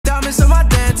this on my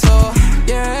dental.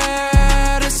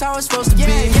 Yeah, that's how it's supposed to be.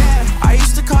 I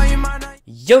used to call you my name.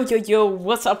 Yo,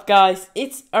 what's up guys,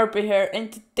 it's E.R.P.I here,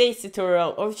 and today's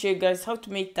tutorial I'll show you guys how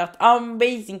to make that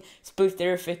amazing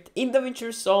splitter effect in Davinci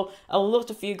Resolve. A lot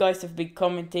of you guys have been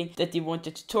commenting that you want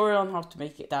a tutorial on how to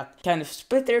make that kind of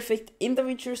splitter effect in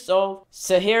Davinci Resolve,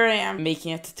 so here I am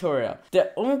making a tutorial.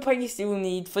 The only plugins you will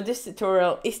need for this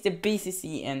tutorial is the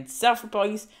BCC and Sapphire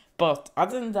plugins, but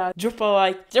other than that, drop a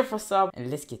like, drop a sub, and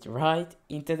let's get right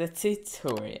into the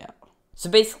tutorial. So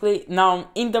basically, now I'm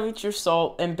in Davinci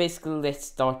Resolve, and basically let's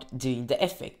start doing the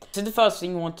effect. So the first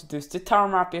thing you want to do is to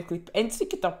time map your clip and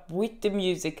sync it up with the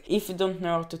music. If you don't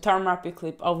know how to time map your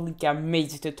clip, I'll link a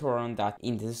major tutorial on that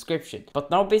in the description.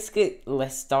 But now basically,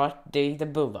 let's start doing the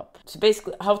build up. So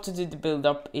basically, how to do the build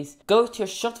up is go to your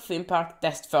shot of impact,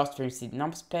 that's the first where you see the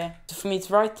numbers pair. So for me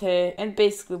it's right here, and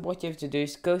basically what you have to do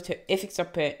is go to effects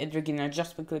up here and drag in an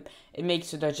adjustment clip and make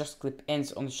sure the adjust clip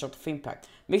ends on the shot of impact.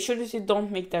 Make sure that you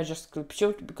don't make the adjust clip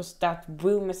short, because that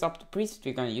will mess up the preset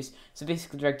we're gonna use. So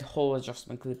basically drag the whole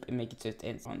adjustment clip and make it so it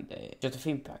ends on the shot of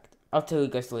impact. I'll tell you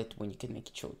guys later when you can make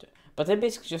it shorter. But then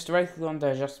basically just right click on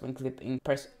the adjustment clip and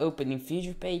press open in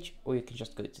Fusion page, or you can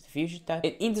just go to the Fusion tab.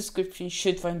 And in the description you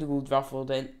should find the Google Draft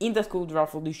folder, and in that Google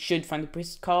Draft folder you should find the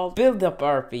preset called Build Up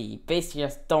E.R.P.I. Basically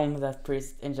just download that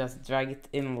preset and just drag it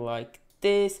in like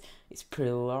this. It's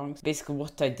pretty long. Basically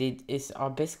what I did is I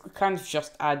basically kind of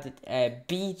just added a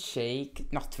beat shake,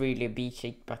 not really a beat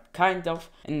shake but kind of,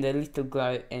 and a little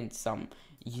glow and some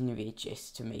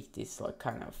UVHS to make this like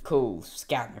kind of cool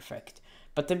scan effect.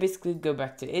 But then basically go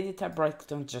back to edit tab, right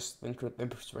click on adjustment clip and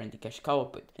press render cache color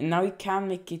output. And now you can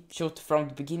make it short from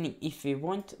the beginning if you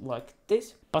want, like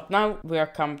this. But now we are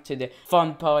come to the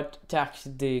fun part, to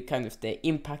actually do kind of the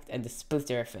impact and the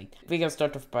splitter effect. We're gonna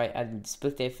start off by adding the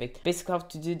splitter effect. Basically how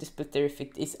to do the splitter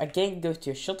effect is again go to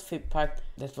your shot of impact,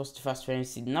 that was the first where you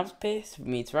see the nub space, for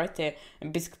me it's right there,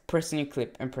 and basically press a new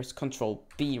clip and press Ctrl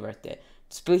B right there.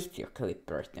 Split your clip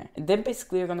right there, and then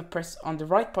basically you're gonna press on the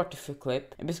right part of your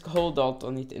clip and basically hold Alt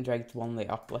on it and drag it one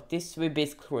layer up like this. We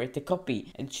basically create a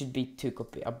copy, and it should be two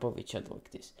copies above each other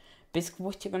like this. Basically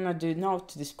what you're gonna do now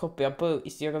to this copy above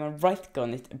is you're gonna right click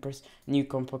on it and press new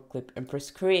compact clip and press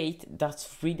create.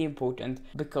 That's really important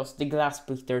because the glass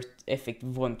splitter effect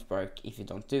won't work if you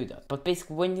don't do that. But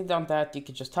basically when you've done that, you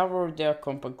can just hover over the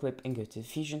compact clip and go to the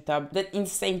Fusion tab. Then in the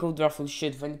same Google Draft you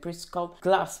should find the preset called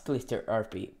glass splitter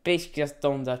E.R.P.I. Basically just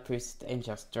down that preset and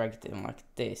just drag it in like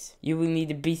this. You will need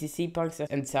the BCC plugins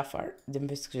and Sapphire. Then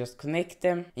basically just connect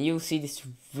them and you'll see this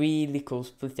really cool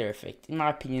splitter effect. In my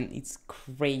opinion it's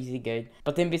crazy good.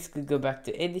 But then basically go back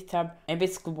to edit tab, and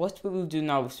basically what we will do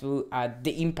now is we'll add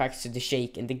the impacts to the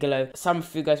shake and the glow. Some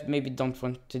of you guys maybe don't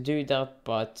want to do that,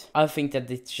 but I think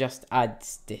that it just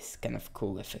adds this kind of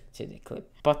cool effect to the clip.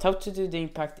 But how to do the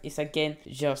impact is again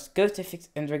just go to effects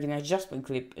and drag an adjustment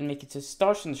clip and make it so it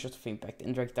starts on the shot of impact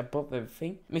and drag it above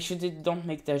everything. Make sure that you don't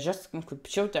make the adjustment clip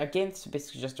shorter again, so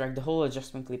basically just drag the whole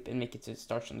adjustment clip and make it so it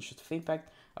starts on the shot of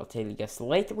impact. I'll tell you guys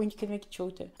later when you can make it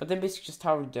shorter. But then basically just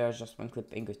hover the adjustment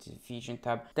clip and go to the Fusion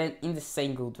tab. Then in the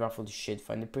same Google Draft folder you should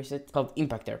find the preset called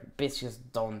Impact E.R.P.I. Basically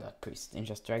just down that preset and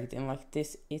just drag it in like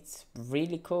this. It's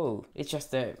really cool. It's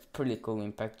just a pretty cool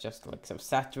impact, just like some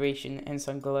saturation and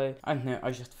some glow. I don't know,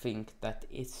 I just think that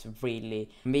it's really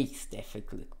makes the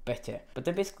effect look better. But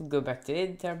then basically go back to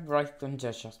edit tab, right click on the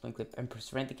adjustment clip and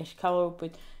press render cache color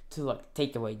output to like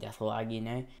take away that lag, you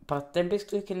know. But then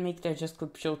basically you can make the adjust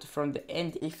clip shorter from the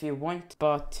end if you want.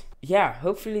 But yeah,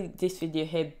 hopefully this video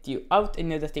helped you out. I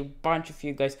know that a bunch of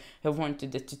you guys have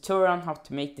wanted a tutorial on how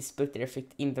to make the splitter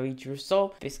effect in Davinci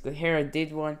Resolve. Basically here I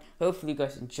did one. Hopefully you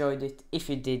guys enjoyed it. If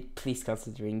you did, please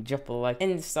consider drop a like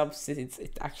and the sub, since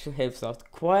it actually helps out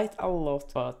quite a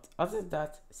lot. But other than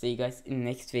that, see you guys in the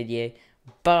next video.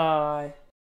 Bye.